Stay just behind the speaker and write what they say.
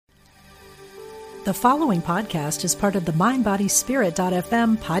The following podcast is part of the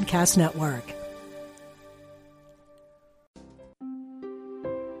MindBodySpirit.fm podcast network.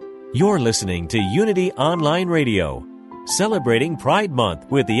 You're listening to Unity Online Radio, celebrating Pride Month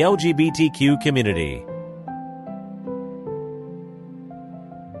with the LGBTQ community.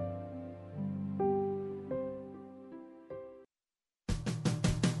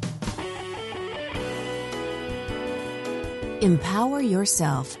 Empower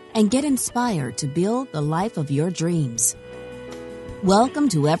yourself and get inspired to build the life of your dreams. Welcome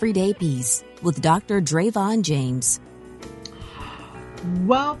to Everyday Peace with Dr. Drayvon James.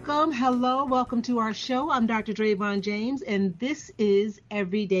 Welcome. Hello. Welcome to our show. I'm Dr. Drayvon James, and this is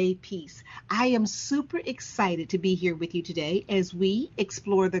Everyday Peace. I am super excited to be here with you today as we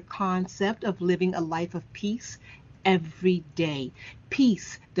explore the concept of living a life of peace every day.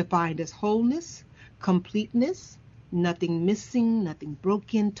 Peace defined as wholeness, completeness, nothing missing, nothing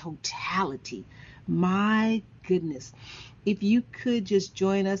broken, totality. My goodness. If you could just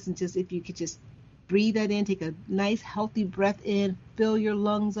join us and if you could just breathe that in, take a nice healthy breath in, fill your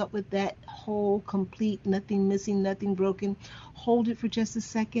lungs up with that whole, complete, nothing missing, nothing broken. Hold it for just a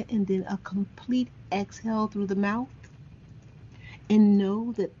second and then a complete exhale through the mouth. And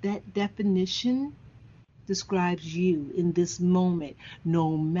know that that definition describes you in this moment,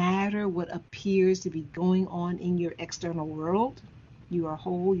 no matter what appears to be going on in your external world. You are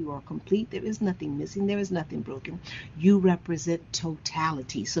whole, you are complete, there is nothing missing, there is nothing broken. You represent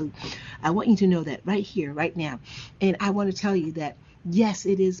totality. So I want you to know that right here, right now. And I want to tell you that, yes,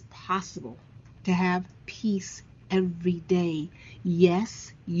 it is possible to have peace every day.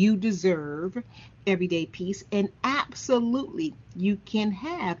 Yes, you deserve everyday peace, and absolutely you can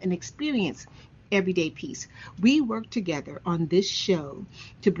have and experience everyday peace. We work together on this show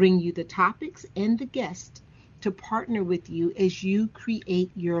to bring you the topics and the guests to partner with you as you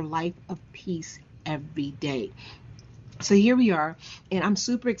create your life of peace every day. So here we are, and I'm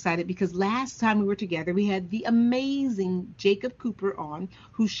super excited because last time we were together, we had the amazing Jacob Cooper on,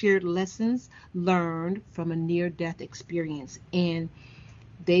 who shared lessons learned from a near-death experience, and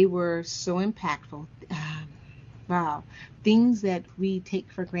they were so impactful. Wow, things that we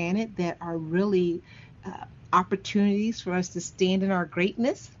take for granted that are really opportunities for us to stand in our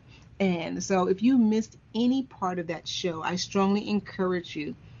greatness. And so if you missed any part of that show, I strongly encourage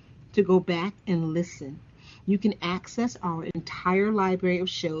you to go back and listen. You can access our entire library of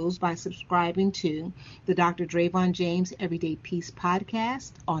shows by subscribing to the Dr. Drayvon James Everyday Peace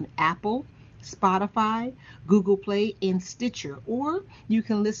podcast on Apple, Spotify, Google Play, and Stitcher, or you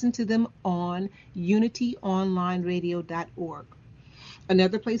can listen to them on unityonlineradio.org.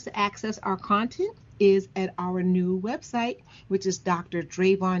 Another place to access our content is at our new website, which is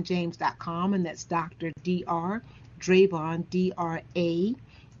drdravonjames.com, and that's Dr. Dr. Drayvon, D-R-A,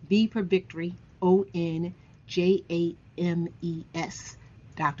 V for victory, O-N-J-A-M-E-S.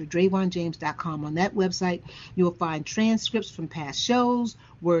 drdravonjames.com. On that website, you'll find transcripts from past shows,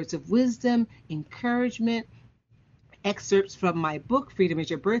 words of wisdom, encouragement, excerpts from my book, Freedom is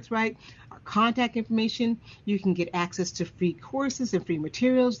Your Birthright, our contact information. You can get access to free courses and free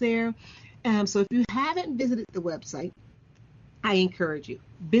materials there. So if you haven't visited the website, I encourage you,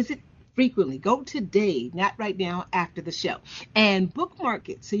 visit frequently. Go today, not right now, after the show, and bookmark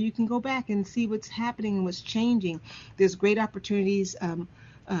it so you can go back and see what's happening and what's changing. There's great opportunities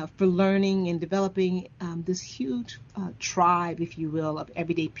for learning and developing this huge tribe, if you will, of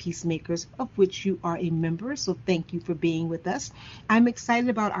everyday peacemakers, of which you are a member. So thank you for being with us. I'm excited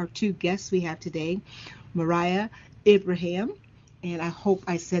about our two guests we have today, Mariah Ibrahim, and I hope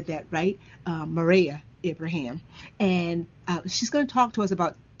I said that right, Mariah Ibrahim. And she's going to talk to us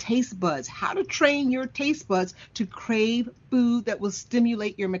about taste buds, how to train your taste buds to crave food that will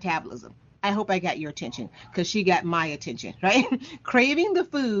stimulate your metabolism. I hope I got your attention because she got my attention, right? Craving the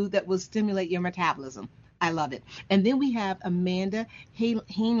food that will stimulate your metabolism. I love it. And then we have Amanda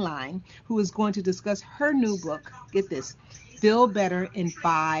Hainline, who is going to discuss her new book. Get this, Feel Better in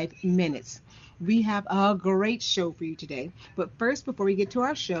 5 Minutes. We have a great show for you today. But first, before we get to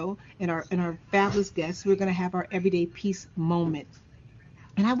our show and our fabulous guests, we're going to have our Everyday Peace moment.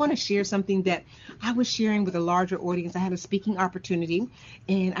 And I want to share something that I was sharing with a larger audience. I had a speaking opportunity,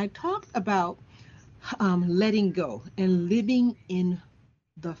 and I talked about letting go and living in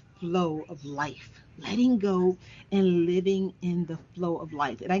the flow of life. Letting go and living in the flow of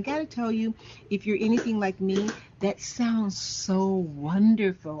life. And I got to tell you, if you're anything like me, that sounds so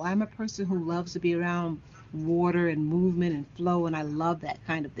wonderful. I'm a person who loves to be around water and movement and flow, and I love that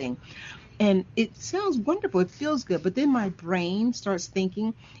kind of thing. And it sounds wonderful. It feels good. But then my brain starts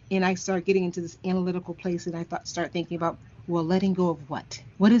thinking, and I start getting into this analytical place, and I start thinking about Well, letting go of what?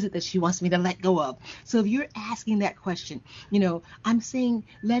 What is it that she wants me to let go of? So if you're asking that question, I'm saying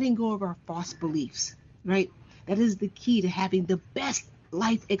letting go of our false beliefs, right? That is the key to having the best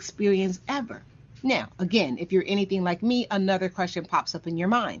life experience ever. Now, again, if you're anything like me, another question pops up in your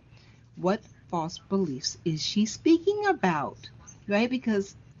mind. What false beliefs is she speaking about, right?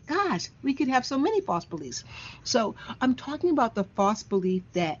 Because, gosh, we could have so many false beliefs. So I'm talking about the false belief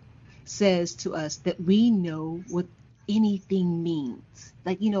that says to us that we know what anything means.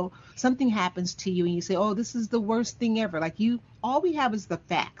 Like, something happens to you and you say, oh, this is the worst thing ever. Like all we have is the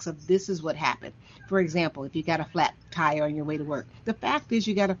facts of this is what happened. For example, if you got a flat tire on your way to work, the fact is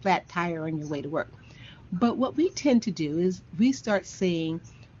you got a flat tire on your way to work. But what we tend to do is we start saying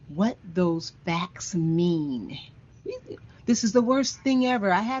what those facts mean. This is the worst thing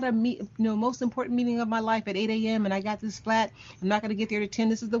ever. I had a most important meeting of my life at 8 a.m. and I got this flat. I'm not going to get there to 10.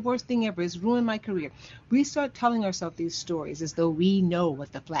 This is the worst thing ever. It's ruined my career. We start telling ourselves these stories as though we know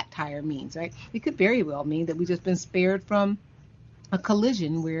what the flat tire means, right? It could very well mean that we've just been spared from a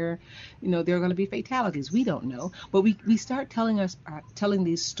collision where, there are going to be fatalities. We don't know. But we start telling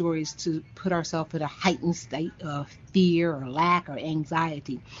these stories to put ourselves in a heightened state of fear or lack or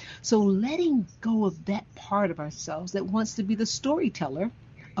anxiety. So letting go of that part of ourselves that wants to be the storyteller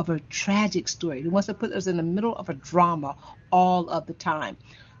of a tragic story, that wants to put us in the middle of a drama all of the time.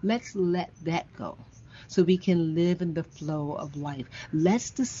 Let's let that go so we can live in the flow of life. Let's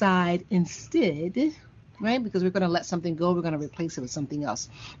decide instead, right? Because we're going to let something go, we're going to replace it with something else.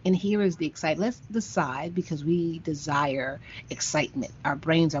 And here is the excitement. Let's decide, because we desire excitement. Our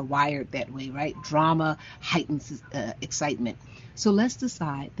brains are wired that way, right? Drama heightens excitement. So let's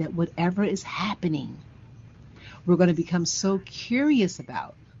decide that whatever is happening, we're going to become so curious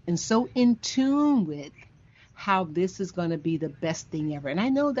about and so in tune with how this is going to be the best thing ever. And I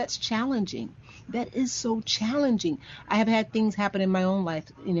know that's challenging. That is so challenging. I have had things happen in my own life,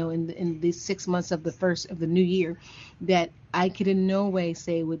 in these 6 months of the new year that I could in no way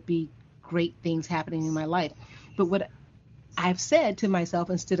say would be great things happening in my life. But what I've said to myself,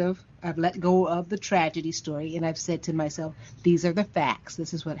 I've let go of the tragedy story and I've said to myself, these are the facts.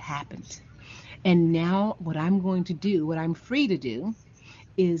 This is what happened. And now what I'm going to do, what I'm free to do,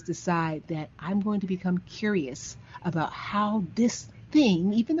 is decide that I'm going to become curious about how this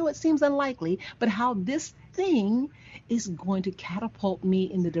thing, even though it seems unlikely, but how this thing is going to catapult me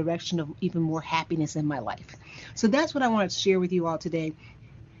in the direction of even more happiness in my life. So that's what I wanted to share with you all today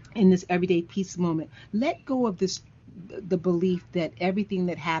in this everyday peace moment. Let go of the belief that everything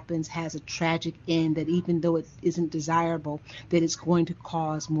that happens has a tragic end, that even though it isn't desirable, that it's going to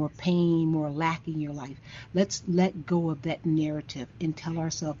cause more pain, more lack in your life. Let's let go of that narrative and tell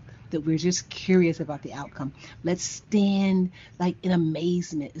ourselves that we're just curious about the outcome. Let's stand like in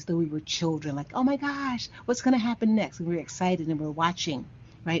amazement as though we were children, like, oh my gosh, what's going to happen next? And we're excited and we're watching,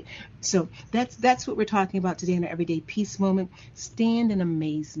 right? So that's what we're talking about today in our everyday peace moment. Stand in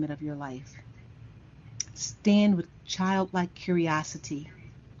amazement of your life. Stand with childlike curiosity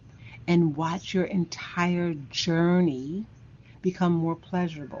and watch your entire journey become more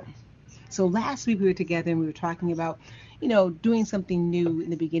pleasurable. So last week we were together and we were talking about, doing something new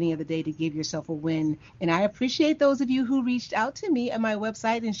in the beginning of the day to give yourself a win. And I appreciate those of you who reached out to me at my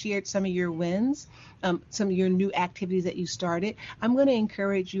website and shared some of your wins, some of your new activities that you started. I'm going to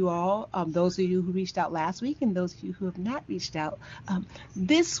encourage you all, those of you who reached out last week and those of you who have not reached out,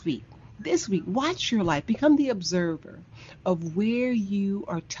 this week, watch your life. Become the observer of where you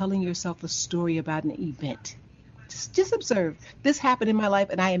are telling yourself a story about an event. Just observe. This happened in my life,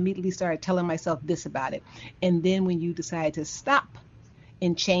 and I immediately started telling myself this about it. And then when you decide to stop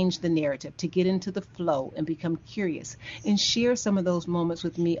and change the narrative, to get into the flow and become curious, and share some of those moments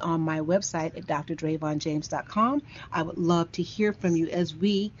with me on my website at drdravonjames.com. I would love to hear from you as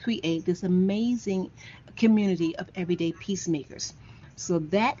we create this amazing community of everyday peacemakers. So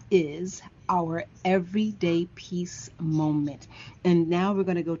that is our everyday peace moment. And now we're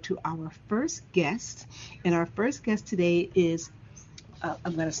going to go to our first guest. And our first guest today is,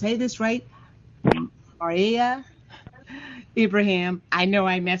 I'm going to say this right, Maria Ibrahim. I know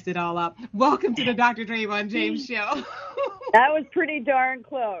I messed it all up. Welcome to the Dr. Dravon James Show. That was pretty darn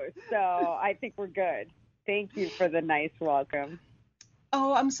close. So I think we're good. Thank you for the nice welcome.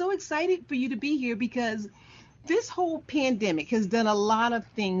 Oh, I'm so excited for you to be here because this whole pandemic has done a lot of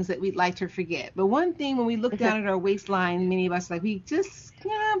things that we'd like to forget. But one thing, when we look down at our waistline, many of us, we just,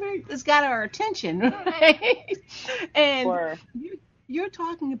 it's got our attention, right? And sure. You're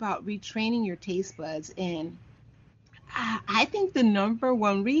talking about retraining your taste buds. And I think the number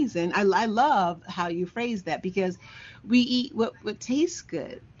one reason, I love how you phrase that, because we eat what tastes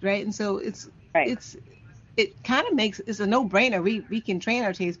good, right? And so it's it kind of makes it's a no-brainer. We can train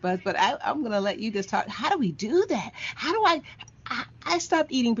our taste buds, but I'm gonna let you just talk. How do we do that? How do I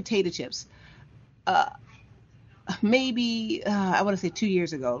stopped eating potato chips. Maybe I want to say 2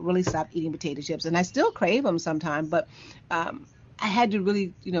 years ago, really stopped eating potato chips, and I still crave them sometimes. But I had to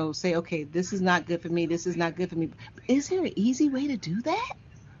really, say, okay, this is not good for me. This is not good for me. Is there an easy way to do that?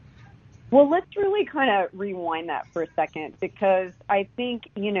 Well, let's really kind of rewind that for a second, because I think,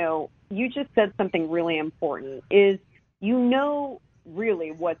 you just said something really important is,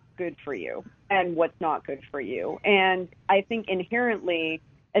 really what's good for you and what's not good for you. And I think inherently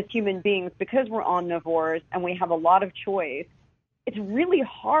as human beings, because we're omnivores and we have a lot of choice, it's really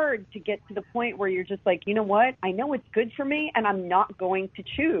hard to get to the point where you're just like, you know what, I know it's good for me and I'm not going to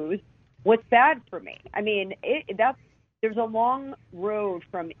choose what's bad for me. I mean, there's a long road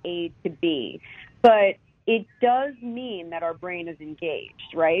from A to B, but it does mean that our brain is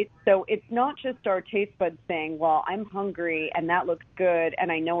engaged, right? So it's not just our taste buds saying, well, I'm hungry and that looks good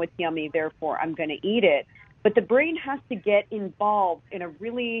and I know it's yummy, therefore I'm going to eat it. But the brain has to get involved in a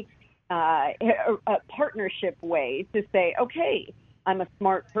really a partnership way to say, okay, I'm a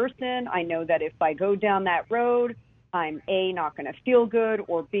smart person. I know that if I go down that road, I'm A, not going to feel good,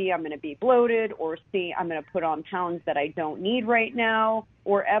 or B, I'm going to be bloated, or C, I'm going to put on pounds that I don't need right now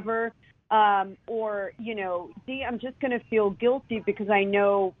or ever. Or, D, I'm just going to feel guilty because I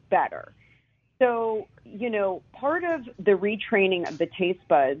know better. So, part of the retraining of the taste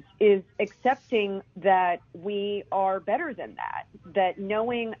buds is accepting that we are better than that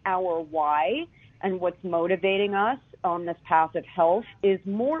knowing our why and what's motivating us on this path of health is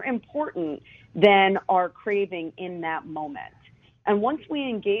more important than our craving in that moment. And once we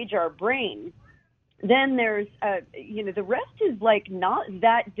engage our brain, then there's, the rest is like not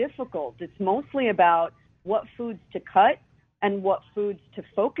that difficult. It's mostly about what foods to cut and what foods to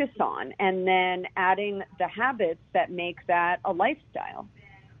focus on, and then adding the habits that make that a lifestyle.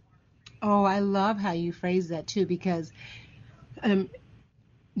 Oh, I love how you phrase that too, because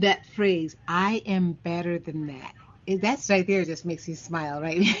that phrase, I am better than that. That's right there just makes you smile,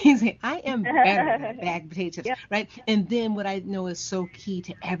 right? You say, I am better than bag potato chips, yep. Right? And then what I know is so key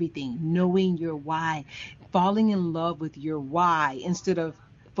to everything, knowing your why, falling in love with your why instead of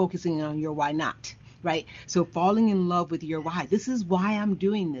focusing on your why not. Right. So falling in love with your why. This is why I'm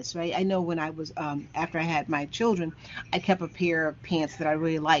doing this. Right. I know when I was after I had my children, I kept a pair of pants that I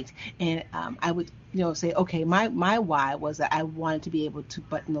really liked. And I would, say, OK, my why was that I wanted to be able to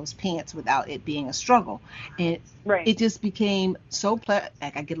button those pants without it being a struggle. And It just became so like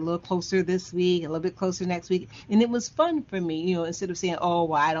I get a little closer this week, a little bit closer next week. And it was fun for me, instead of saying, oh,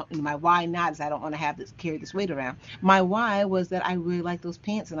 well, I don't, my why not is I don't want to have this carry this weight around. My why was that I really like those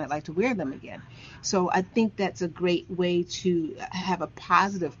pants and I'd like to wear them again. So I think that's a great way to have a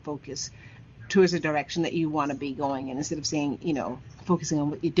positive focus towards the direction that you want to be going in instead of saying, focusing on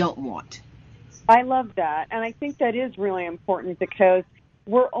what you don't want. I love that. And I think that is really important because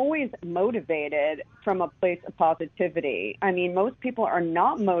we're always motivated from a place of positivity. I mean, most people are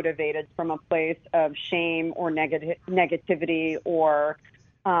not motivated from a place of shame or negativity or,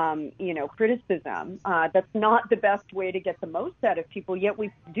 criticism. That's not the best way to get the most out of people, yet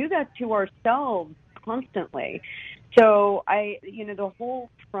we do that to ourselves constantly. So the whole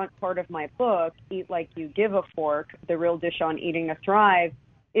front part of my book, Eat Like You Give a Fork, The Real Dish on Eating to Thrive,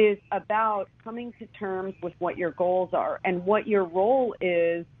 is about coming to terms with what your goals are and what your role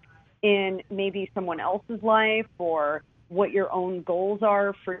is in maybe someone else's life or what your own goals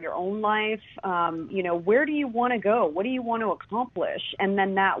are for your own life. Where do you want to go? What do you want to accomplish? And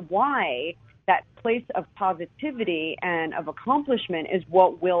then that why, that place of positivity and of accomplishment is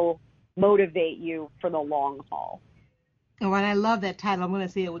what will motivate you for the long haul. Oh, and I love that title. I'm going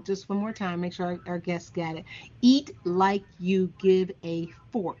to say it just one more time, make sure our guests got it. Eat like you give a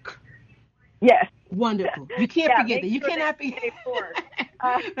fork. Yes. Wonderful. You can't forget that. You cannot forget a fork.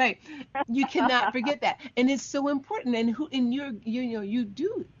 Right. You cannot forget that. And it's so important. And you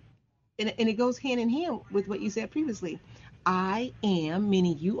do. And it goes hand in hand with what you said previously. I am,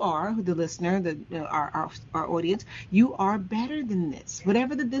 meaning you are, the listener, our audience, you are better than this.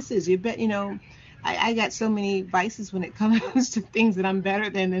 Whatever this is, I got so many vices when it comes to things that I'm better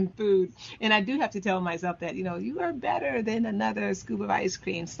than in food. And I do have to tell myself that, you are better than another scoop of ice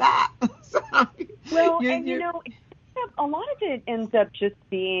cream. Stop. Well, a lot of it ends up just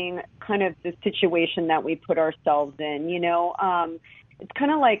being kind of the situation that we put ourselves in, It's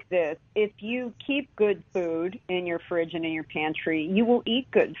kind of like this. If you keep good food in your fridge and in your pantry, you will eat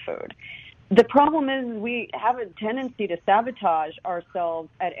good food. The problem is we have a tendency to sabotage ourselves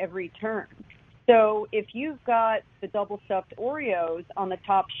at every turn. So if you've got the double stuffed Oreos on the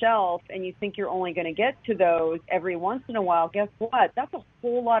top shelf and you think you're only going to get to those every once in a while, guess what? That's a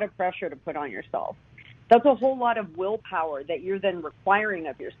whole lot of pressure to put on yourself. That's a whole lot of willpower that you're then requiring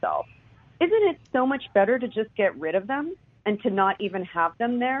of yourself. Isn't it so much better to just get rid of them and to not even have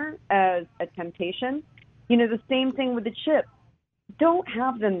them there as a temptation? You know, the same thing with the chips. Don't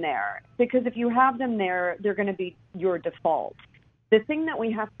have them there, because if you have them there, they're going to be your default. The thing that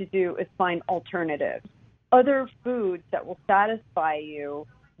we have to do is find alternatives, other foods that will satisfy you,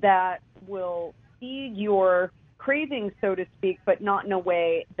 that will feed your cravings, so to speak, but not in a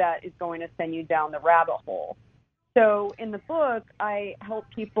way that is going to send you down the rabbit hole. So in the book, I help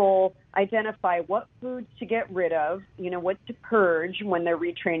people identify what foods to get rid of, you know, what to purge when they're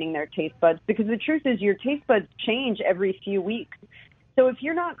retraining their taste buds, because the truth is your taste buds change every few weeks. So if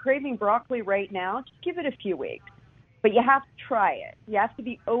you're not craving broccoli right now, just give it a few weeks. But you have to try it. You have to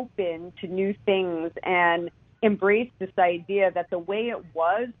be open to new things and embrace this idea that the way it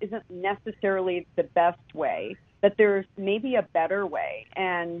was isn't necessarily the best way, that there's maybe a better way.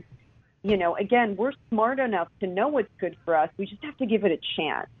 And, you know, again, we're smart enough to know what's good for us. We just have to give it a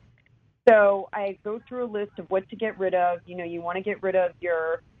chance. So I go through a list of what to get rid of. You know, you want to get rid of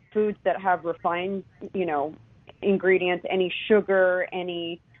your foods that have refined, you know, ingredients, any sugar,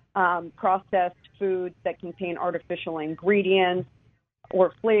 any processed foods that contain artificial ingredients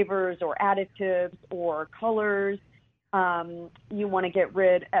or flavors or additives or colors. You want to get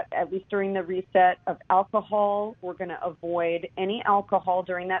rid, at least during the reset, of alcohol. We're going to avoid any alcohol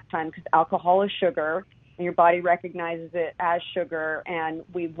during that time because alcohol is sugar and your body recognizes it as sugar. And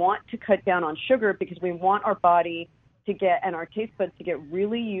we want to cut down on sugar because we want our body to get, and our taste buds to get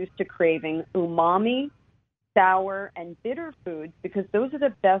really used to craving umami, sour, and bitter foods, because those are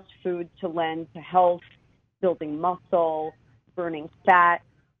the best foods to lend to health, building muscle, burning fat,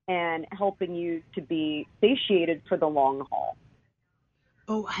 and helping you to be satiated for the long haul.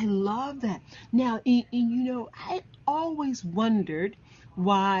 Oh, I love that. Now, and you know, I always wondered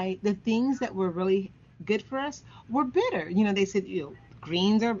why the things that were really good for us were bitter. You know, they said, you know,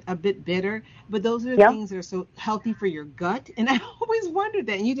 greens are a bit bitter, but those are the things that are so healthy for your gut. And I always wondered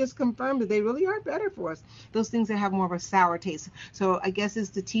that, and you just confirmed that they really are better for us. Those things that have more of a sour taste. So I guess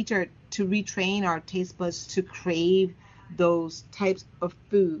it's to teach to retrain our taste buds to crave those types of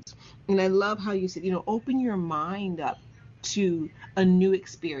foods. And I love how you said, you know, open your mind up to a new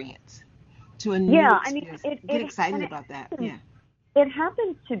experience, to a new experience. I mean, get excited about that. Yeah. It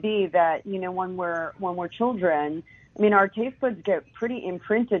happens to be that, you know, when we're children, I mean, our taste buds get pretty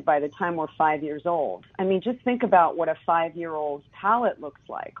imprinted by the time we're 5 years old. I mean, just think about what a 5-year-old's palate looks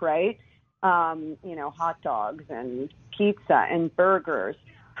like, right? You know, hot dogs and pizza and burgers.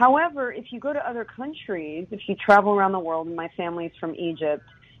 However, if you go to other countries, if you travel around the world, and my family's from Egypt,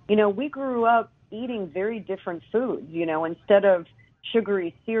 you know, we grew up eating very different foods. You know, instead of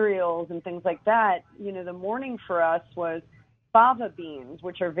sugary cereals and things like that, you know, the morning for us was fava beans,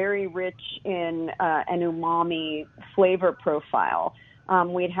 which are very rich in an umami flavor profile.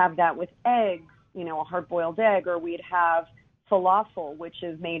 We'd have that with eggs, you know, a hard-boiled egg, or we'd have falafel, which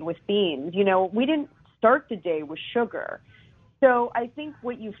is made with beans. You know, we didn't start the day with sugar. So I think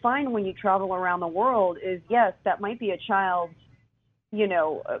what you find when you travel around the world is, yes, that might be a child's, you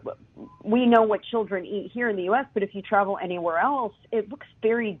know, we know what children eat here in the U.S., but if you travel anywhere else, it looks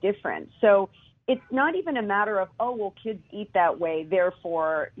very different. So it's not even a matter of, oh, well, kids eat that way,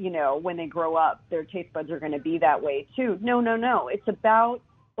 therefore, you know, when they grow up, their taste buds are going to be that way too. No. It's about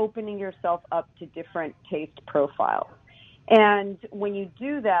opening yourself up to different taste profiles. And when you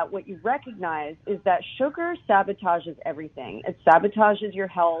do that, what you recognize is that sugar sabotages everything. It sabotages your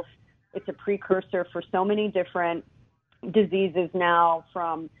health. It's a precursor for so many different diseases now,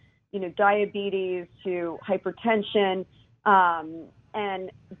 from, you know, diabetes to hypertension,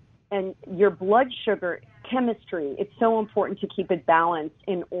 and your blood sugar chemistry. It's so important to keep it balanced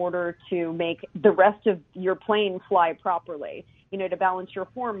in order to make the rest of your plane fly properly, you know, to balance your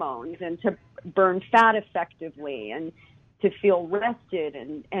hormones and to burn fat effectively and to feel rested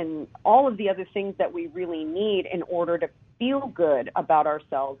and all of the other things that we really need in order to feel good about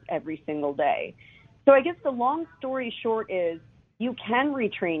ourselves every single day. So I guess the long story short is you can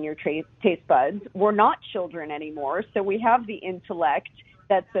retrain your taste buds. We're not children anymore, so we have the intellect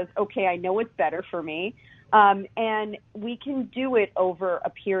that says, okay, I know what's better for me, and we can do it over a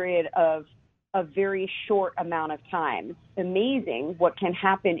period of a very short amount of time. It's amazing what can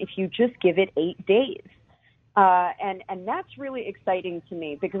happen if you just give it 8 days. And that's really exciting to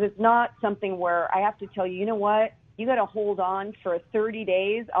me, because it's not something where I have to tell you, you know what, you got to hold on for 30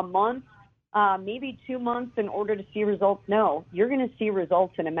 days, a month, maybe 2 months in order to see results. No, you're going to see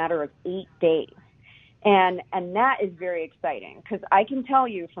results in a matter of 8 days. And that is very exciting, because I can tell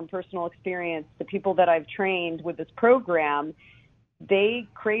you from personal experience, the people that I've trained with this program, they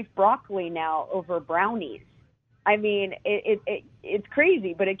crave broccoli now over brownies. I mean, it's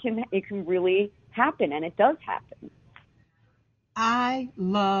crazy, but it can really happen, and it does happen. I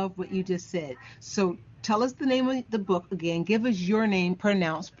love what you just said. So tell us the name of the book again. Give us your name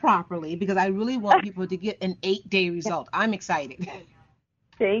pronounced properly, because I really want people to get an 8-day result. I'm excited.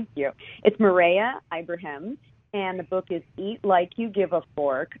 Thank you. It's Maria Ibrahim, and the book is Eat Like You Give a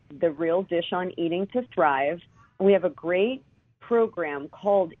Fork, The Real Dish on Eating to Thrive. We have a great program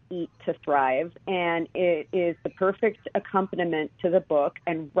called Eat to Thrive, and it is the perfect accompaniment to the book.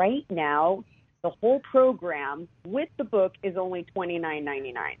 And right now, the whole program with the book is only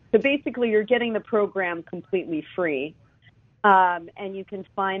 $29.99. So basically, you're getting the program completely free, and you can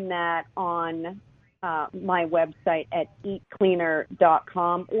find that on my website at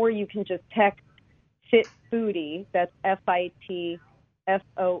eatcleaner.com, or you can just text FitFoodie, that's FITFOODIE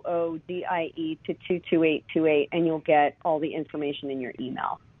to 22828, and you'll get all the information in your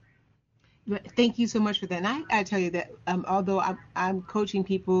email. Thank you so much for that. And I tell you that although I'm coaching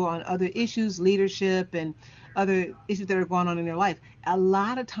people on other issues, leadership, and other issues that are going on in their life, a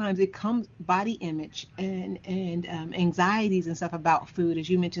lot of times it comes body image and anxieties and stuff about food, as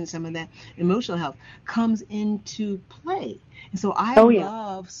you mentioned, some of that emotional health comes into play. And so I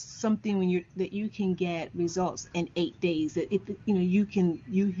love something that you can get results in 8 days, that you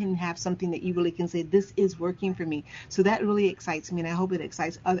can have something that you really can say, this is working for me. So that really excites me, and I hope it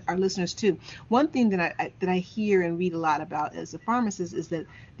excites our listeners too. One thing that I hear and read a lot about as a pharmacist is that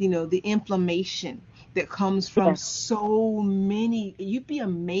the inflammation that comes from so many. You'd be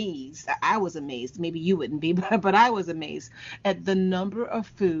amazed. I was amazed. Maybe you wouldn't be, but I was amazed at the number of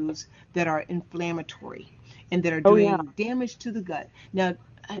foods that are inflammatory and that are doing damage to the gut. Now,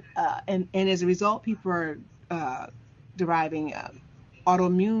 and as a result, people are deriving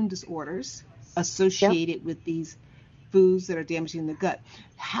autoimmune disorders associated with these foods that are damaging the gut.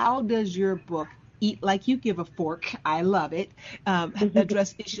 How does your book, Eat Like You Give a Fork, I love it,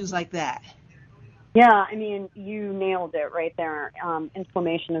 address issues like that? Yeah, I mean, you nailed it right there.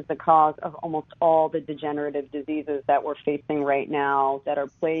 Inflammation is the cause of almost all the degenerative diseases that we're facing right now that are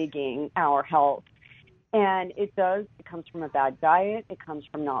plaguing our health. And it comes from a bad diet. It comes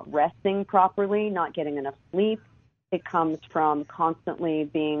from not resting properly, not getting enough sleep. It comes from constantly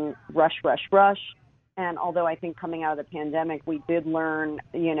being rush. And although I think coming out of the pandemic, we did learn,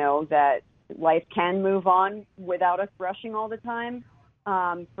 that life can move on without us rushing all the time.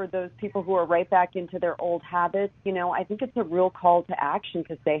 For those people who are right back into their old habits, I think it's a real call to action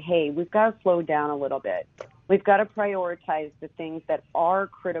to say, hey, we've got to slow down a little bit. We've got to prioritize the things that are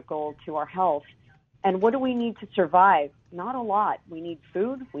critical to our health. And what do we need to survive? Not a lot. We need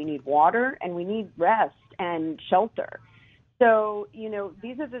food, we need water, and we need rest and shelter. So,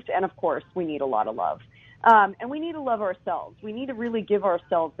 these are and of course, we need a lot of love. And we need to love ourselves. We need to really give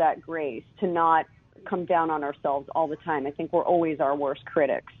ourselves that grace to not come down on ourselves all the time. I think we're always our worst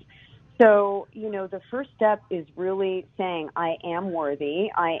critics. So, the first step is really saying, I am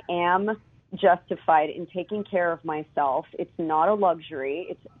worthy. I am justified in taking care of myself. It's not a luxury.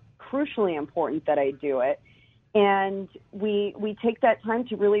 It's crucially important that I do it. And we take that time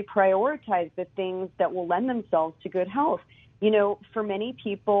to really prioritize the things that will lend themselves to good health. For many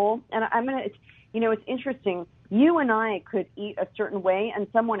people, and it's interesting, you and I could eat a certain way and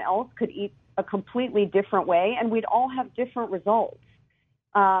someone else could eat a completely different way, and we'd all have different results.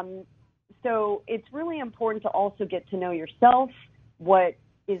 So it's really important to also get to know yourself, what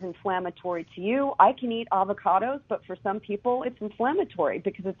is inflammatory to you. I can eat avocados, but for some people it's inflammatory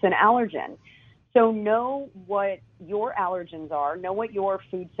because it's an allergen. So know what your allergens are, know what your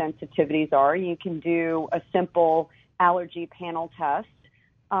food sensitivities are. You can do a simple allergy panel test,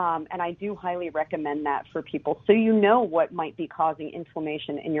 and I do highly recommend that for people so you know what might be causing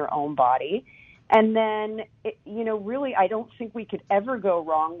inflammation in your own body. And then, really, I don't think we could ever go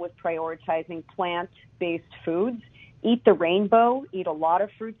wrong with prioritizing plant-based foods. Eat the rainbow, eat a lot of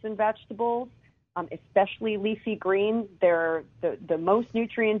fruits and vegetables, especially leafy greens. They're the most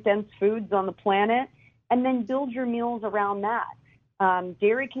nutrient-dense foods on the planet. And then build your meals around that.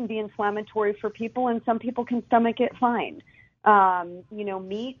 Dairy can be inflammatory for people, and some people can stomach it fine.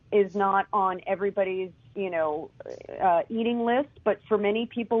 Meat is not on everybody's, eating list, but for many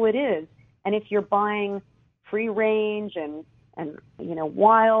people it is. And if you're buying free range and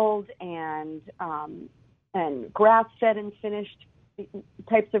wild and grass-fed and finished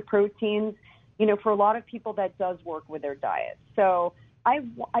types of proteins, for a lot of people that does work with their diet. So I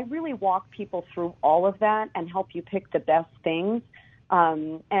really walk people through all of that and help you pick the best things.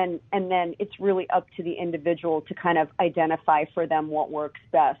 And then it's really up to the individual to kind of identify for them what works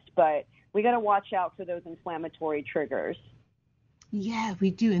best. But we got to watch out for those inflammatory triggers. Yeah,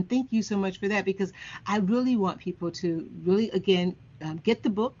 we do. And thank you so much for that, because I really want people to really, again, get the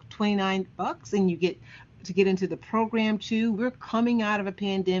book, $29, and you get to get into the program too. We're coming out of a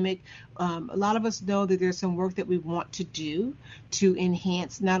pandemic. A lot of us know that there's some work that we want to do to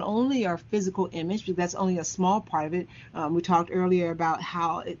enhance not only our physical image, because that's only a small part of it. We talked earlier about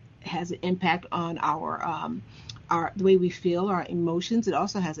how it has an impact on our the way we feel, our emotions. It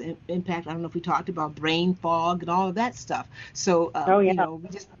also has an impact. I don't know if we talked about brain fog and all of that stuff. So, you know,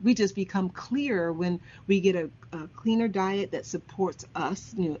 we just become clearer when we get a cleaner diet that supports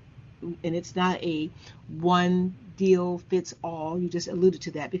us, you know, and it's not a one deal fits all. You just alluded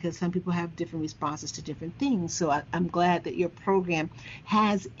to that, because some people have different responses to different things. So I'm glad that your program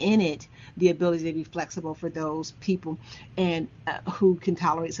has in it the ability to be flexible for those people and who can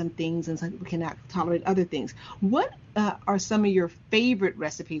tolerate some things and some people cannot tolerate other things. What are some of your favorite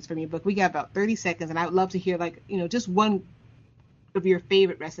recipes from your book? We got about 30 seconds, and I would love to hear, like, you know, just one of your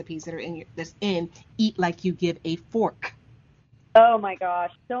favorite recipes that are that's in Eat Like You Give a Fork. Oh my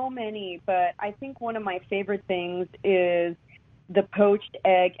gosh, so many. But I think one of my favorite things is the poached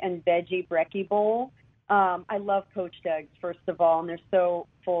egg and veggie brekkie bowl. I love poached eggs, first of all, and they're so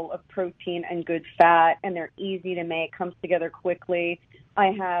full of protein and good fat, and they're easy to make, comes together quickly.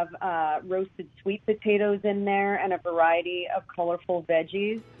 I have roasted sweet potatoes in there and a variety of colorful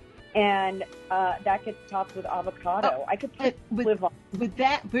veggies, and that gets topped with avocado. I could live on. With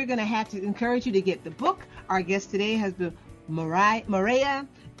that, we're going to have to encourage you to get the book. Our guest today has been Maria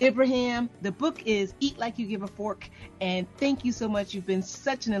Ibrahim. The book is Eat Like You Give a Fork. And thank you so much. You've been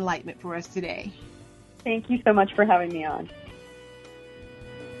such an enlightenment for us today. Thank you so much for having me on.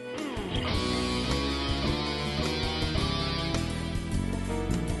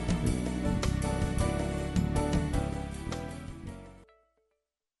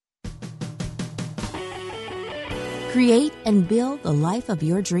 Create and build the life of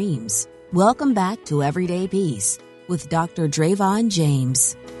your dreams. Welcome back to Everyday Peace with Dr. Drayvon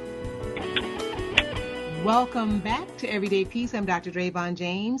James. Welcome back to Everyday Peace. I'm Dr. Drayvon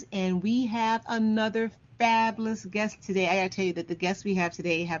James, and we have another fabulous guest today. I got to tell you that the guests we have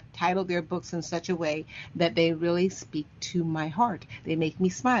today have titled their books in such a way that they really speak to my heart. They make me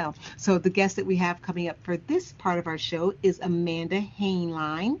smile. So the guest that we have coming up for this part of our show is Amanda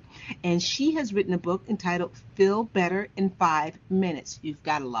Hainline, and she has written a book entitled Feel Better in 5 Minutes. You've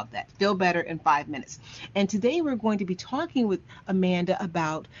got to love that. Feel Better in 5 Minutes. And today we're going to be talking with Amanda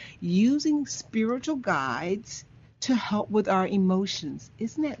about using spiritual guides to help with our emotions.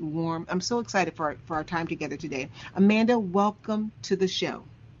 Isn't that warm? I'm so excited for our time together today. Amanda, welcome to the show.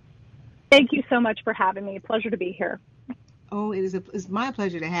 Thank you so much for having me. Pleasure to be here. Oh, it's my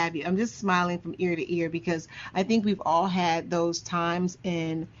pleasure to have you. I'm just smiling from ear to ear, because I think we've all had those times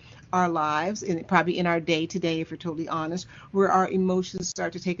in our lives, and probably in our day to day, if we're totally honest, where our emotions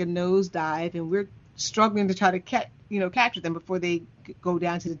start to take a nosedive, and we're struggling to try to capture them before they go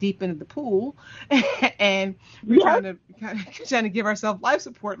down to the deep end of the pool. And we're trying to give ourselves life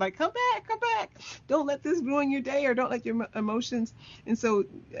support, like, come back, don't let this ruin your day, or don't let your emotions. And so,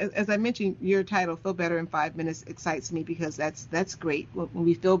 as I mentioned, your title, Feel Better in 5 Minutes, excites me, because that's great. When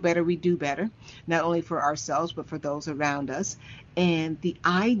we feel better, we do better, not only for ourselves but for those around us. And the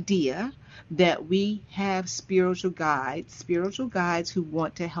idea that we have spiritual guides who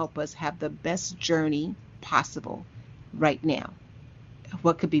want to help us have the best journey possible right now.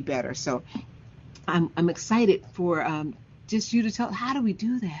 What could be better? So I'm excited for just you to tell, how do we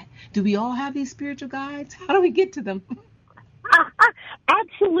do that? Do we all have these spiritual guides? How do we get to them?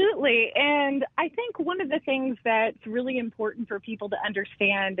 Absolutely. And I think one of the things that's really important for people to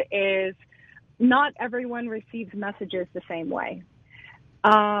understand is not everyone receives messages the same way.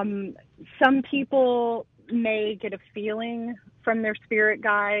 Some people may get a feeling from their spirit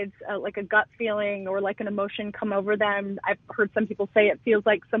guides, like a gut feeling or like an emotion come over them. I've heard some people say it feels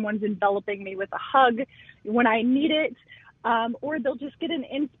like someone's enveloping me with a hug when I need it. Or they'll just get an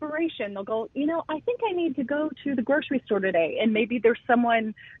inspiration. They'll go, I think I need to go to the grocery store today. And maybe there's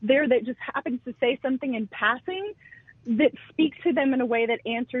someone there that just happens to say something in passing that speaks to them in a way that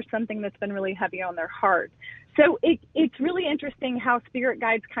answers something that's been really heavy on their heart. So it's really interesting how spirit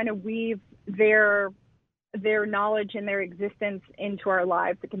guides kind of weave their knowledge and their existence into our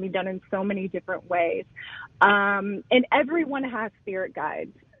lives. It can be done in so many different ways. And everyone has spirit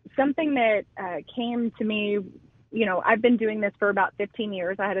guides. Something that came to me I've been doing this for about 15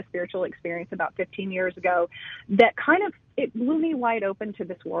 years. I had a spiritual experience about 15 years ago that it blew me wide open to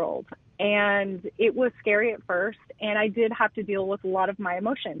this world. And it was scary at first. And I did have to deal with a lot of my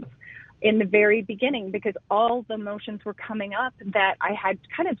emotions in the very beginning, because all the emotions were coming up that I had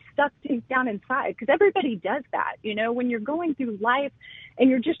kind of stuffed deep down inside, because everybody does that. When you're going through life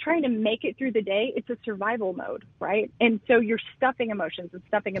and you're just trying to make it through the day, it's a survival mode, right? And so you're stuffing emotions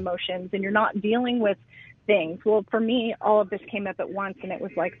and you're not dealing with things. Well, for me, all of this came up at once, and it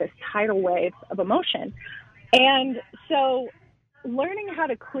was like this tidal wave of emotion. And so learning how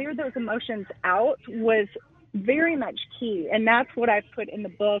to clear those emotions out was very much key. And that's what I've put in the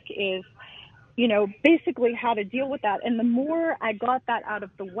book is, basically how to deal with that. And the more I got that out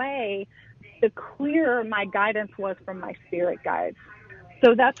of the way, the clearer my guidance was from my spirit guides.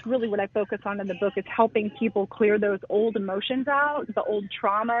 So that's really what I focus on in the book, is helping people clear those old emotions out, the old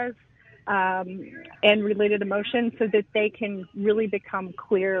traumas, and related emotions, so that they can really become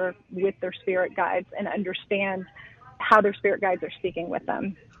clear with their spirit guides and understand how their spirit guides are speaking with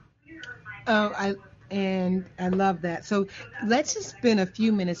them. Oh, I love that. So let's just spend a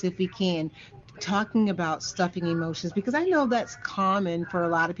few minutes, if we can, talking about stuffing emotions, because I know that's common for a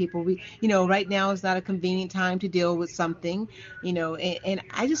lot of people. Right now is not a convenient time to deal with something, and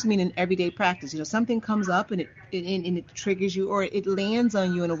I just mean in everyday practice. Something comes up and it triggers you, or it lands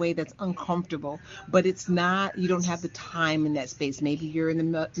on you in a way that's uncomfortable, but it's not, you don't have the time in that space. Maybe you're in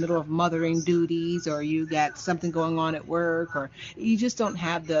the middle of mothering duties, or you got something going on at work, or you just don't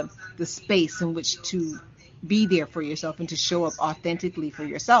have the space in which to be there for yourself and to show up authentically for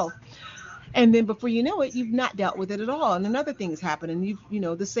yourself. And then before you know it, you've not dealt with it at all. And another thing has happened, and you've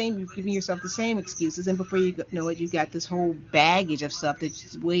giving yourself the same excuses. And before you know it, you've got this whole baggage of stuff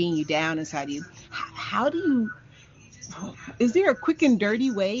that's weighing you down inside you. Is there a quick and dirty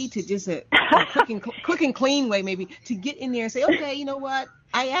way to just a quick and clean way maybe to get in there and say, okay, you know what?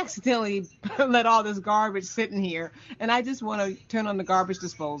 I accidentally let all this garbage sit in here, and I just want to turn on the garbage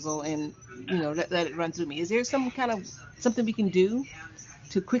disposal and, let it run through me. Is there some kind of something we can do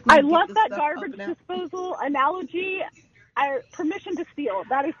to quickly? I love that garbage disposal analogy. Permission to steal.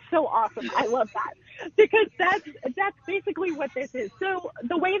 That is so awesome. I love that, because that's basically what this is. So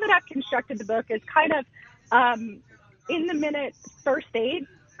the way that I've constructed the book is kind of in the minute first aid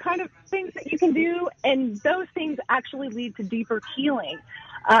kind of things that you can do, and those things actually lead to deeper healing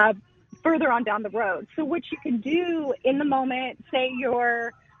further on down the road. So what you can do in the moment, say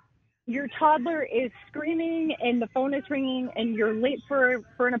your toddler is screaming and the phone is ringing and you're late for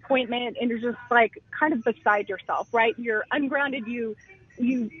an appointment, and you're just like kind of beside yourself, right? You're ungrounded,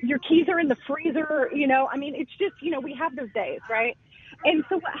 your keys are in the freezer, it's just, we have those days, right? And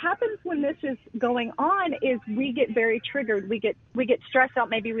so what happens when this is going on is we get very triggered. We get stressed out.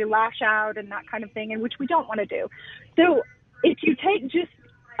 Maybe we lash out and that kind of thing, and which we don't want to do. So if you take just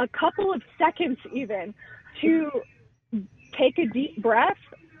a couple of seconds even to take a deep breath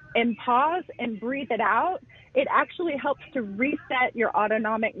and pause and breathe it out, it actually helps to reset your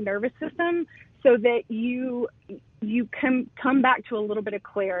autonomic nervous system so that you can come back to a little bit of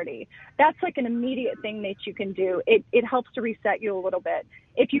clarity. That's like an immediate thing that you can do. It helps to reset you a little bit.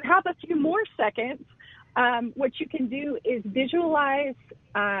 If you have a few more seconds, what you can do is visualize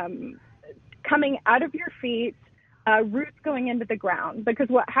coming out of your feet, roots going into the ground. Because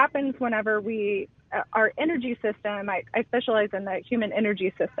what happens whenever our energy system, I specialize in the human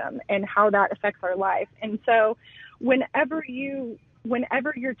energy system and how that affects our life. And so whenever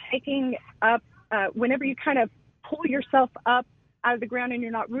you're taking up, whenever you kind of pull yourself up out of the ground and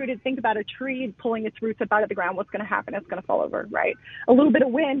you're not rooted, think about a tree pulling its roots up out of the ground. What's going to happen? It's going to fall over, right? A little bit of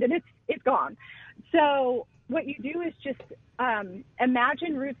wind and it's gone. So what you do is just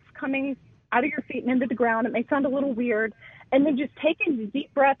imagine roots coming out of your feet and into the ground. It may sound a little weird. And then just take a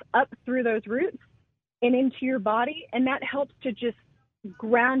deep breath up through those roots and into your body. And that helps to just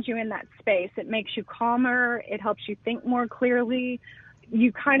ground you in that space. It makes you calmer. It helps you think more clearly.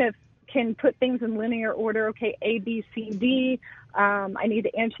 You kind of can put things in linear order. Okay, A, B, C, D. I need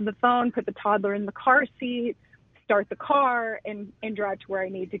to answer the phone, put the toddler in the car seat, start the car, and drive to where I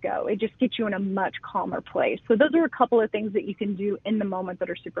need to go. It just gets you in a much calmer place. So those are a couple of things that you can do in the moment that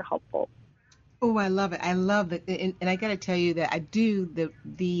are super helpful. Oh, I love it. I love it. And I got to tell you that I do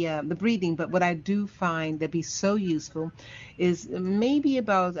the breathing, but what I do find that be so useful is maybe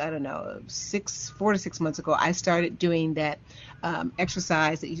about, 4 to 6 months ago, I started doing that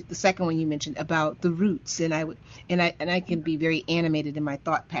exercise, the second one you mentioned about the roots. And I can be very animated in my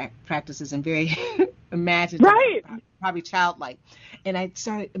thought practices and very imaginative, right? Probably childlike. And I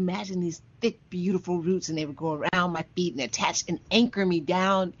started imagining these thick, beautiful roots, and they would go around my feet and attach and anchor me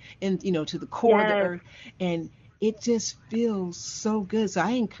down to the core of the earth. And it just feels so good. So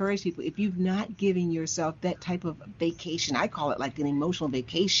I encourage people, if you've not given yourself that type of vacation, I call it like an emotional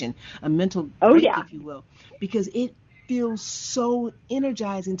vacation, a mental break, if you will, because it feels so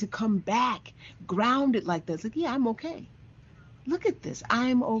energizing to come back grounded like this. Like, yeah, I'm okay. Look at this.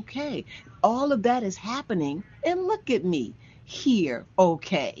 I'm okay. All of that is happening, and look at me here,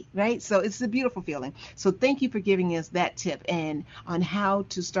 okay, right? So it's a beautiful feeling. So thank you for giving us that tip and on how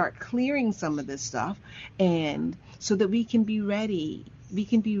to start clearing some of this stuff, and so that we can be ready. We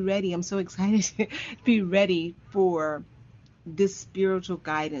can be ready. I'm so excited to be ready for this spiritual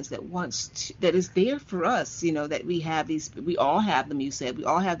guidance that is there for us, that we all have them. You said we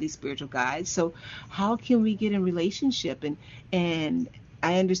all have these spiritual guides. So how can we get in relationship? And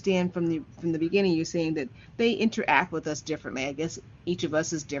I understand from the beginning you're saying that they interact with us differently. I guess each of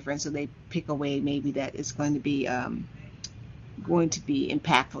us is different, so they pick a way maybe that is going to be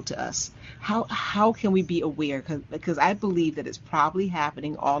impactful to us. How can we be aware? Because I believe that it's probably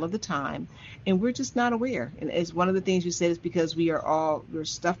happening all of the time, and we're just not aware. And it's one of the things you said is because we're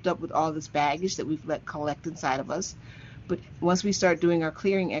stuffed up with all this baggage that we've let collect inside of us. But once we start doing our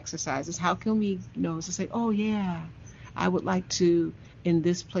clearing exercises, how can we to say, oh yeah, I would like to, in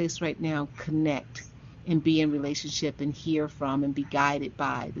this place right now, connect and be in relationship and hear from and be guided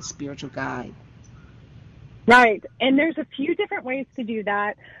by the spiritual guide. Right. And there's a few different ways to do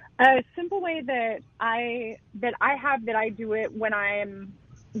that. A simple way that I do it when I'm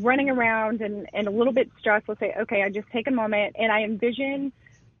running around and a little bit stressed, I'll say, okay, I just take a moment and I envision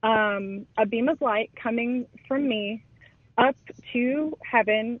a beam of light coming from me up to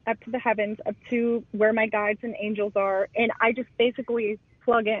heaven, up to the heavens, up to where my guides and angels are. And I just basically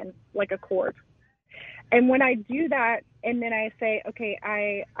plug in like a cord. And when I do that, and then I say, okay,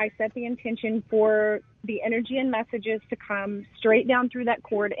 I set the intention for the energy and messages to come straight down through that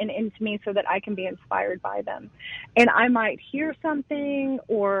cord and into me so that I can be inspired by them. And I might hear something,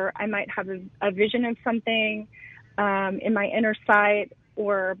 or I might have a vision of something in my inner sight,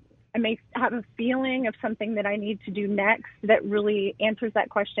 or I may have a feeling of something that I need to do next that really answers that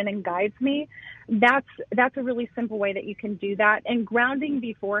question and guides me. That's a really simple way that you can do that. And grounding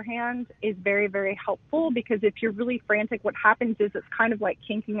beforehand is very, very helpful, because if you're really frantic, what happens is it's kind of like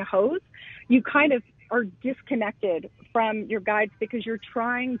kinking a hose. You kind of are disconnected from your guides because you're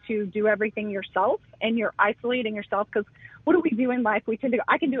trying to do everything yourself and you're isolating yourself. Because what do we do in life? We tend to go,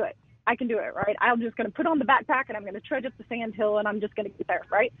 I can do it, right? I'm just going to put on the backpack and I'm going to trudge up the sand hill and I'm just going to get there,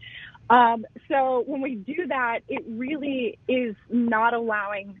 right? So when we do that, it really is not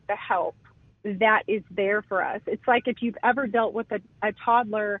allowing the help that is there for us. It's like if you've ever dealt with a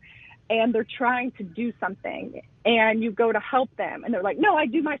toddler and they're trying to do something and you go to help them and they're like, no, I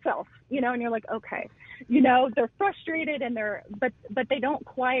do myself, and you're like, okay, they're frustrated and but they don't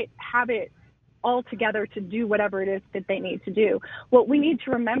quite have it all together to do whatever it is that they need to do. What we need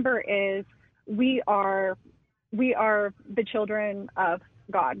to remember is we are the children of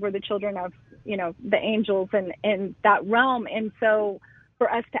God. We're the children of, the angels and that realm. And so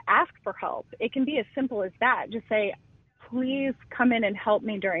for us to ask for help, it can be as simple as that. Just say, please come in and help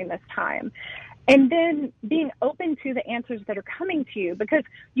me during this time. And then being open to the answers that are coming to you, because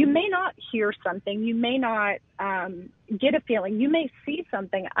you may not hear something, you may not get a feeling, you may see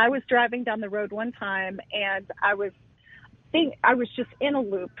something. I was driving down the road one time and I was just in a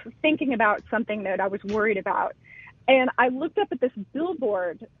loop thinking about something that I was worried about. And I looked up at this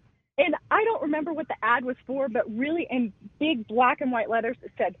billboard, and I don't remember what the ad was for, but really in big black and white letters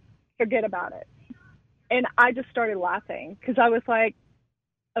it said, forget about it. And I just started laughing because I was like,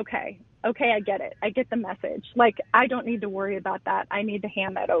 okay, I get it. I get the message. Like, I don't need to worry about that. I need to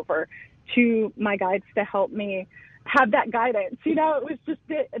hand that over to my guides to help me have that guidance. It was just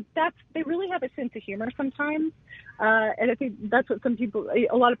they really have a sense of humor sometimes. And I think that's what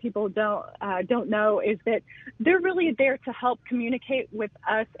a lot of people don't know, is that they're really there to help communicate with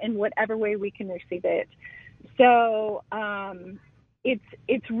us in whatever way we can receive it. So,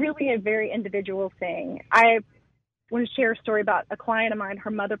 it's really a very individual thing. I want to share a story about a client of mine.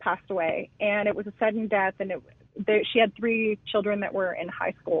 Her mother passed away, and it was a sudden death, and she had 3 children that were in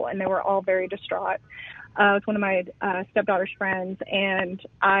high school, and they were all very distraught. It was one of my stepdaughter's friends, and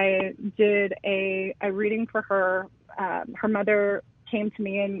I did a reading for her. Her mother came to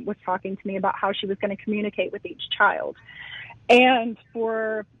me and was talking to me about how she was going to communicate with each child. And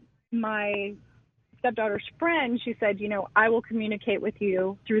for my stepdaughter's friend, she said, I will communicate with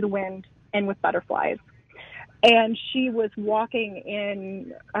you through the wind and with butterflies. And she was walking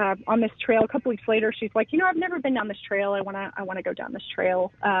in on this trail. A couple weeks later, she's like, I've never been down this trail. I want to go down this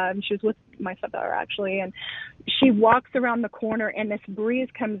trail. She was with my stepdaughter, actually. And she walks around the corner, and this breeze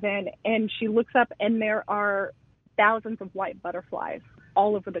comes in, and she looks up, and there are thousands of white butterflies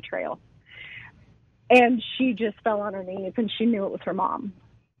all over the trail. And she just fell on her knees, and she knew it was her mom,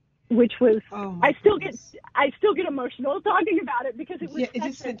 which was, I still get emotional talking about it, because it was, it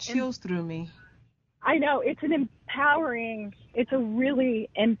just sent chills through me. I know, it's a really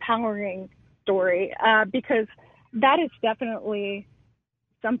empowering story, because that is definitely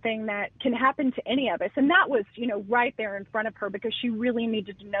something that can happen to any of us. And that was, right there in front of her, because she really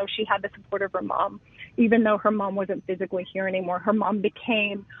needed to know she had the support of her mom, even though her mom wasn't physically here anymore. Her mom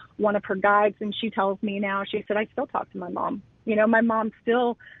became one of her guides. And she tells me now, she said, I still talk to my mom. My mom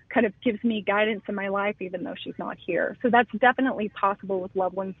still kind of gives me guidance in my life, even though she's not here. So that's definitely possible with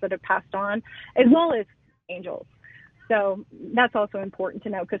loved ones that have passed on, as well as angels. So that's also important to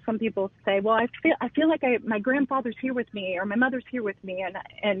know, because some people say, well, I feel like my grandfather's here with me, or my mother's here with me.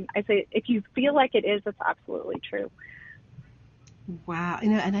 And I say, if you feel like it is, that's absolutely true. Wow.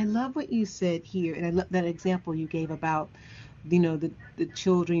 And I love what you said here. And I love that example you gave about, the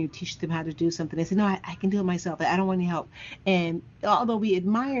children, you teach them how to do something. They say, no, I can do it myself. I don't want any help. And although we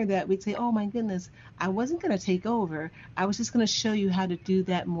admire that, we'd say, oh my goodness, I wasn't going to take over. I was just going to show you how to do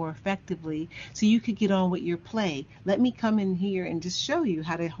that more effectively so you could get on with your play. Let me come in here and just show you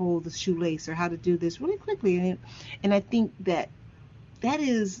how to hold the shoelace or how to do this really quickly. And I think that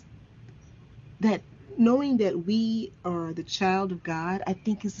is that knowing that we are the child of God, I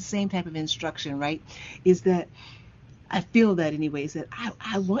think is the same type of instruction, right? Is that I feel that anyways, that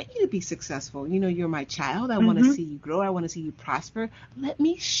I want you to be successful. You're my child. I want to see you grow. I want to see you prosper. Let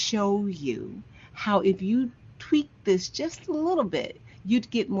me show you how if you tweak this just a little bit, you'd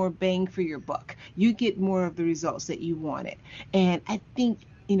get more bang for your buck. You get more of the results that you wanted. And I think,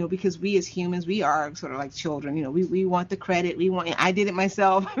 because we as humans, we are sort of like children. We want the credit. I did it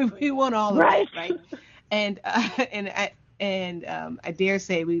myself. We want all of it, right? And I dare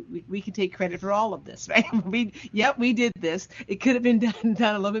say we can take credit for all of this, right? We did this. It could have been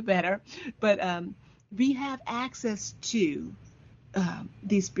done a little bit better, but we have access to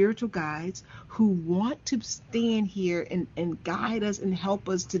these spiritual guides who want to stand here and guide us and help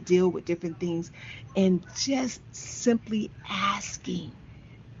us to deal with different things, and just simply asking,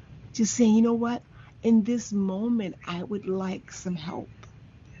 just saying, you know what? In this moment, I would like some help.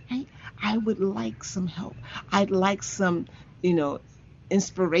 Right? I would like some help. I'd like some,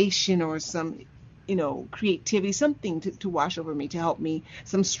 inspiration or some, creativity, something to wash over me, to help me,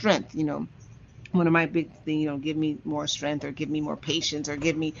 some strength, One of my big things, give me more strength, or give me more patience, or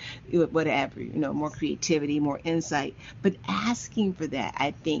give me whatever, more creativity, more insight. But asking for that,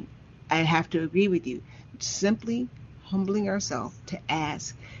 I think I have to agree with you. Simply humbling ourselves to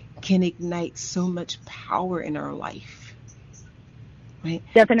ask can ignite so much power in our life. Right?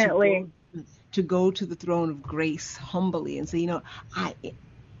 Definitely. To go to the throne of grace humbly and say,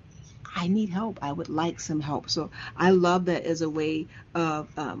 I need help. I would like some help. So I love that as a way of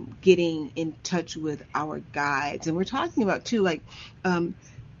getting in touch with our guides. And we're talking about too, like,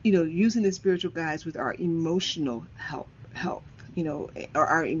 using the spiritual guides with our emotional health, or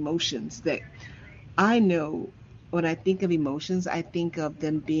our emotions. That I know when I think of emotions, I think of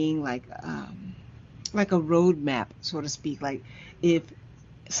them being like a roadmap, so to speak. Like, if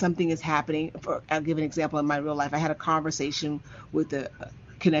something is happening, I'll give an example in my real life. I had a conversation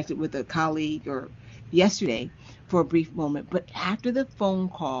connected with a colleague yesterday for a brief moment, but after the phone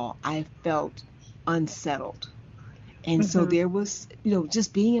call, I felt unsettled. And so there was,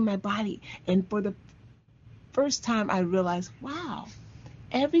 just being in my body. And for the first time, I realized, wow,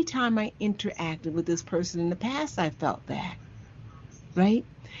 every time I interacted with this person in the past, I felt that, right?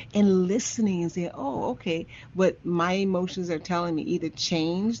 And listening and saying, oh, okay, what my emotions are telling me, either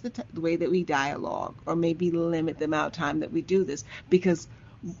change the way that we dialogue, or maybe limit the amount of time that we do this, because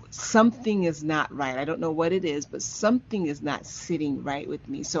something is not right. I don't know what it is, but something is not sitting right with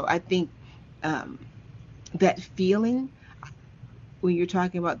me. So I think that feeling, when you're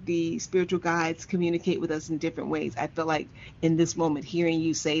talking about the spiritual guides communicate with us in different ways, I feel like in this moment, hearing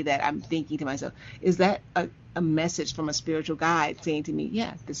you say that, I'm thinking to myself, is that a message from a spiritual guide saying to me,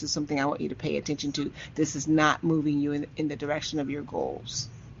 yeah, this is something I want you to pay attention to. This is not moving you in the direction of your goals.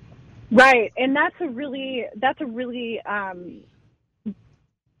 Right. And that's a really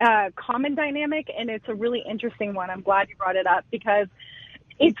common dynamic, and it's a really interesting one. I'm glad you brought it up, because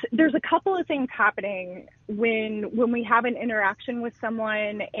there's a couple of things happening when we have an interaction with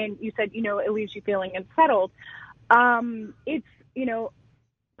someone, and you said, it leaves you feeling unsettled. It's,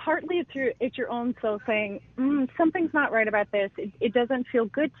 partly it's your own soul saying, something's not right about this. It doesn't feel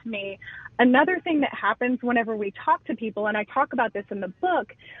good to me. Another thing that happens whenever we talk to people, and I talk about this in the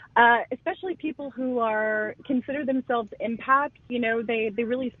book, especially people who consider themselves empaths, they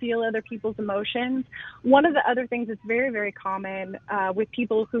really feel other people's emotions. One of the other things that's very, very common with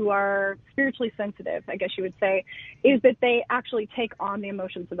people who are spiritually sensitive, I guess you would say, is that they actually take on the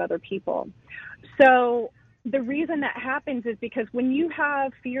emotions of other people. So the reason that happens is because when you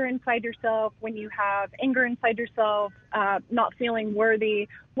have fear inside yourself, when you have anger inside yourself, not feeling worthy,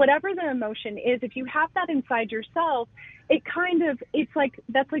 whatever the emotion is, if you have that inside yourself, that's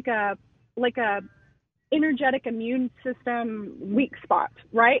like a energetic immune system weak spot,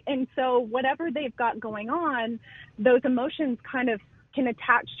 right? And so whatever they've got going on, those emotions kind of can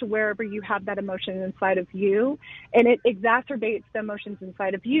attach to wherever you have that emotion inside of you, and it exacerbates the emotions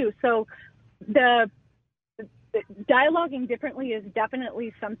inside of you. So the dialoguing differently is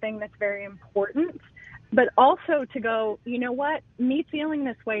definitely something that's very important, but also to go, you know what, me feeling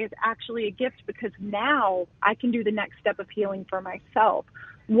this way is actually a gift because now I can do the next step of healing for myself.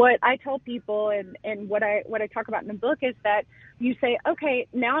 What I tell people and what I talk about in the book is that you say, okay,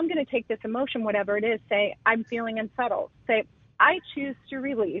 now I'm going to take this emotion, whatever it is, say, I'm feeling unsettled. Say, I choose to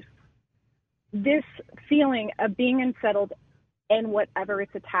release this feeling of being unsettled and whatever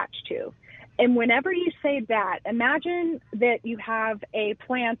it's attached to. And whenever you say that, imagine that you have a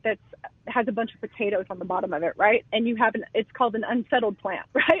plant that has a bunch of potatoes on the bottom of it, right? And you have it's called an unsettled plant,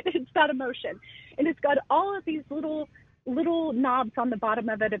 right? It's that emotion. And it's got all of these little knobs on the bottom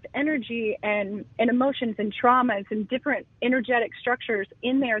of it of energy and emotions and traumas and different energetic structures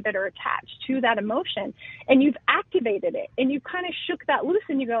in there that are attached to that emotion. And you've activated it and you kind of shook that loose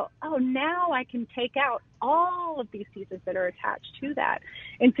and you go, oh, now I can take out all of these pieces that are attached to that.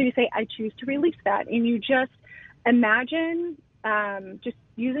 And so you say, I choose to release that. And you just imagine, just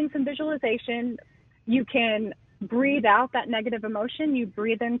using some visualization, you can breathe out that negative emotion. You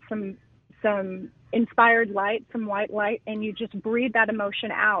breathe in some inspired light, some white light, and you just breathe that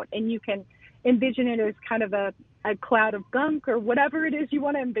emotion out. And you can envision it as kind of a cloud of gunk or whatever it is you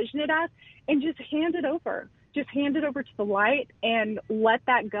want to envision it as, and just hand it over. Just hand it over to the light and let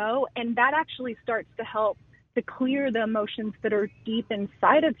that go. And that actually starts to help to clear the emotions that are deep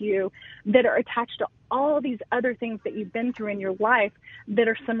inside of you that are attached to all these other things that you've been through in your life that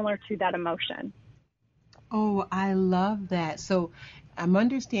are similar to that emotion. Oh, I love that. So I'm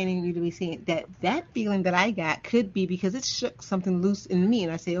understanding you to be saying that feeling that I got could be because it shook something loose in me.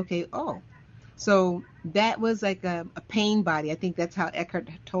 And I say, okay, so that was like a pain body. I think that's how Eckhart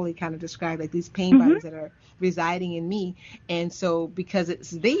Tolle kind of described, like these pain bodies that are residing in me. And so because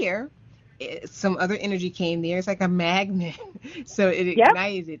it's there, some other energy came there. It's like a magnet. So it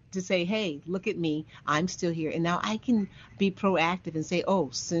ignited it to say, hey, look at me. I'm still here. And now I can be proactive and say, oh,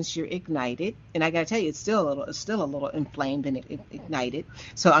 since you're ignited, and I got to tell you, it's still a little inflamed and ignited.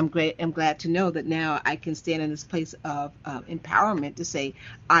 So I'm glad to know that now I can stand in this place of empowerment to say,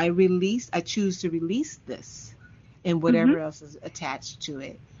 I choose to release this and whatever else is attached to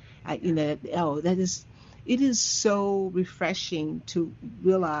it. It is so refreshing to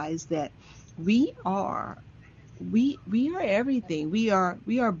realize that we are everything. We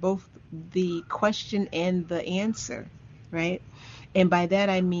are both the question and the answer, right? And by that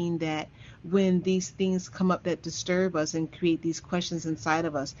I mean that when these things come up that disturb us and create these questions inside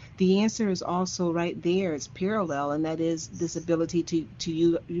of us, the answer is also right there. It's parallel, and that is this ability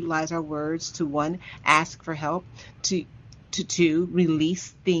to utilize our words to, one, ask for help, to release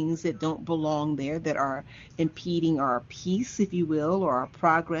things that don't belong there, that are impeding our peace, if you will, or our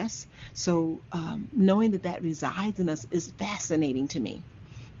progress. So knowing that resides in us is fascinating to me,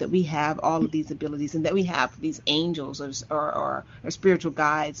 that we have all of these abilities and that we have these angels or spiritual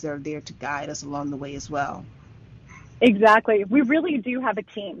guides that are there to guide us along the way as well. Exactly. We really do have a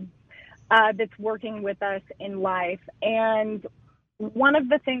team that's working with us in life. And one of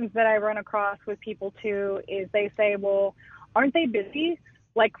the things that I run across with people too is they say, well, aren't they busy?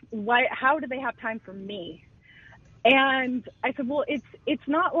 Like, why? How do they have time for me? And I said, well, it's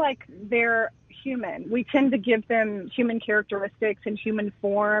not like they're human. We tend to give them human characteristics and human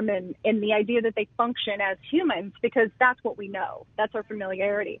form and the idea that they function as humans because that's what we know. That's our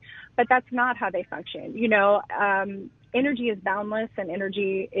familiarity. But that's not how they function. Energy is boundless and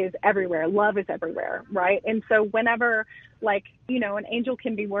energy is everywhere. Love is everywhere, right? And so whenever, an angel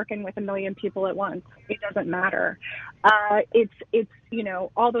can be working with 1 million people at once. It doesn't matter.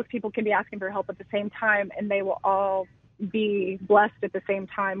 All those people can be asking for help at the same time, and they will all be blessed at the same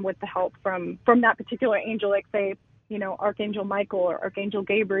time with the help from that particular angel. Like, say, Archangel Michael or Archangel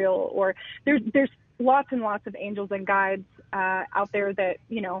Gabriel, or there's lots and lots of angels and guides out there that,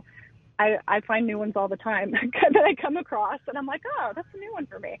 I find new ones all the time that I come across, and I'm like, oh, that's a new one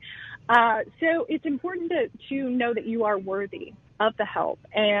for me. So it's important to know that you are worthy of the help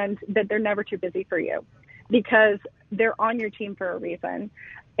and that they're never too busy for you, because they're on your team for a reason,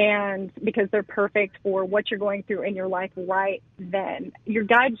 and because they're perfect for what you're going through in your life right then. Your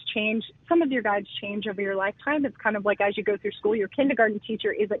guides change. Some of your guides change over your lifetime. It's kind of like as you go through school, your kindergarten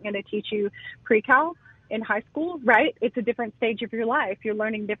teacher isn't going to teach you pre-cal in high school, right? It's a different stage of your life. You're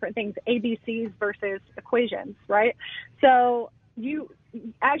learning different things, ABCs versus equations, right? So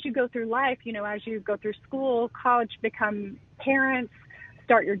as you go through life, as you go through school, college, become parents,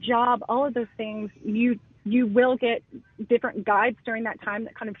 start your job, all of those things, you will get different guides during that time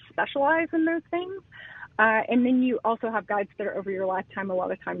that kind of specialize in those things. And then you also have guides that are over your lifetime. A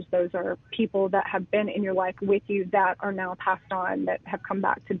lot of times those are people that have been in your life with you that are now passed on, that have come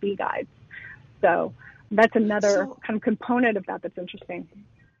back to be guides. So that's another kind of component of that that's interesting.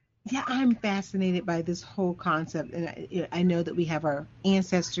 Yeah, I'm fascinated by this whole concept, and I know that we have our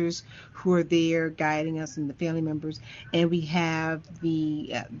ancestors who are there guiding us, and the family members, and we have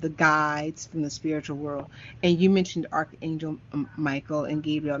the guides from the spiritual world. And you mentioned Archangel Michael and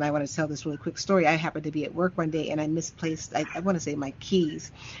Gabriel, and I want to tell this really quick story. I happened to be at work one day, and I misplaced, I want to say, my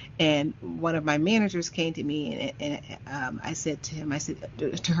keys, and one of my managers came to me, and I said to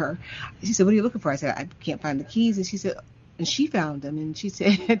her, she said, "What are you looking for?" I said, "I can't find the keys," and she said. And she found them, and she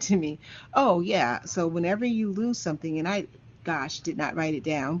said to me, "Oh, yeah, so whenever you lose something," and I, did not write it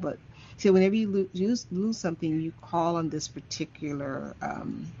down, but she said, whenever you lose something, you call on this particular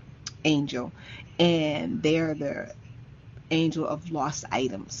angel, and they're the angel of lost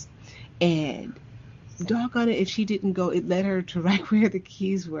items. And doggone it, if she didn't go, it led her to right where the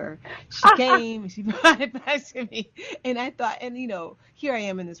keys were. She came, and she brought it back to me, and I thought, and here I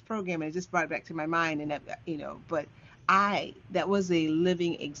am in this program, and it just brought it back to my mind, and but that was a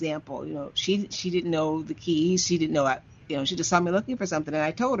living example. She didn't know the keys. She didn't know, she just saw me looking for something, and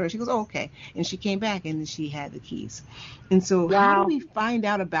I told her. She goes, "Oh, okay." And she came back, and she had the keys. And so How do we find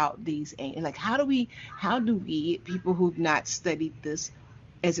out about these? Like, how do we, people who've not studied this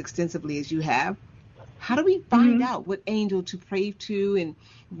as extensively as you have, how do we find out what angel to pray to, and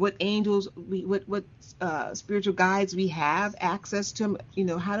what angels, what spiritual guides we have access to?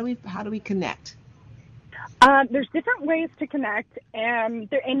 How do we connect? There's different ways to connect, and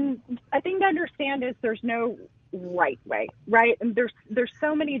I think to understand is there's no right way, right? And there's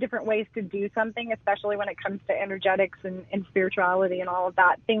so many different ways to do something, especially when it comes to energetics and spirituality and all of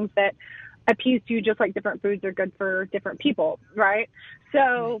that, things that appease to you, just like different foods are good for different people, right?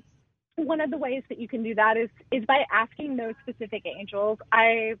 So one of the ways that you can do that is by asking those specific angels.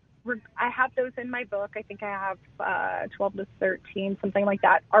 I have those in my book. I think I have 12 to 13, something like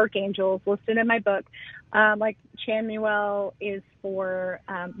that, archangels listed in my book. Like Chamuel is for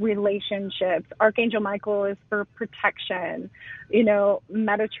relationships. Archangel Michael is for protection.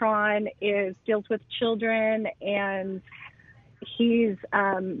 Metatron deals with children, and he's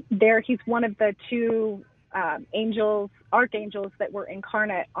He's one of the two archangels that were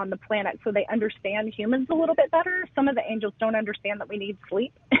incarnate on the planet, so they understand humans a little bit better. Some of the angels don't understand that we need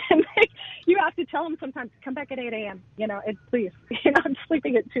sleep, and you have to tell them sometimes, come back at 8 a.m. Please, I'm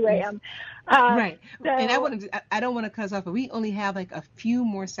sleeping at 2 a.m. Right. So, and I don't want to cut us off, but we only have like a few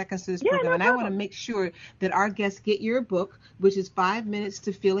more seconds to this program, and I want to make sure that our guests get your book, which is 5 Minutes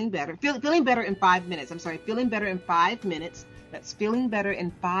to Feeling Better. Feeling Better in 5 Minutes. I'm sorry, Feeling Better in 5 Minutes. That's Feeling Better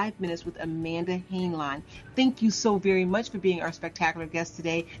in 5 Minutes with Amanda Hainline. Thank you so very much for being our spectacular guest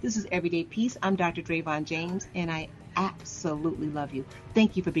today. This is Everyday Peace. I'm Dr. Drayvon James, and I absolutely love you.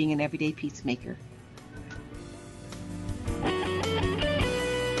 Thank you for being an everyday peacemaker.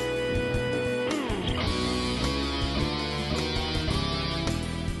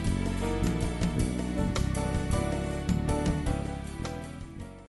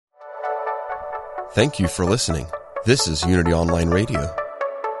 Thank you for listening. This is Unity Online Radio,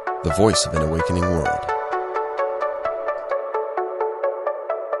 the voice of an awakening world.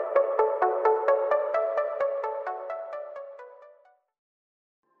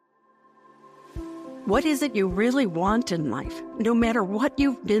 What is it you really want in life? No matter what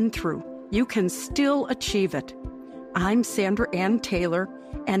you've been through, you can still achieve it. I'm Sandra Ann Taylor,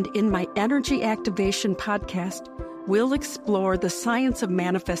 and in my Energy Activation podcast, we'll explore the science of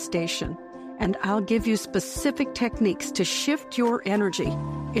manifestation, and I'll give you specific techniques to shift your energy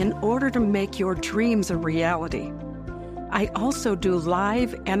in order to make your dreams a reality. I also do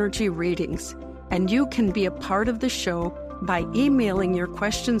live energy readings, and you can be a part of the show by emailing your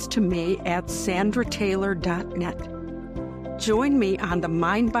questions to me at sandrataylor.net. Join me on the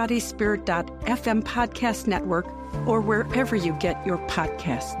MindBodySpirit.fm podcast network or wherever you get your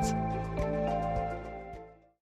podcasts.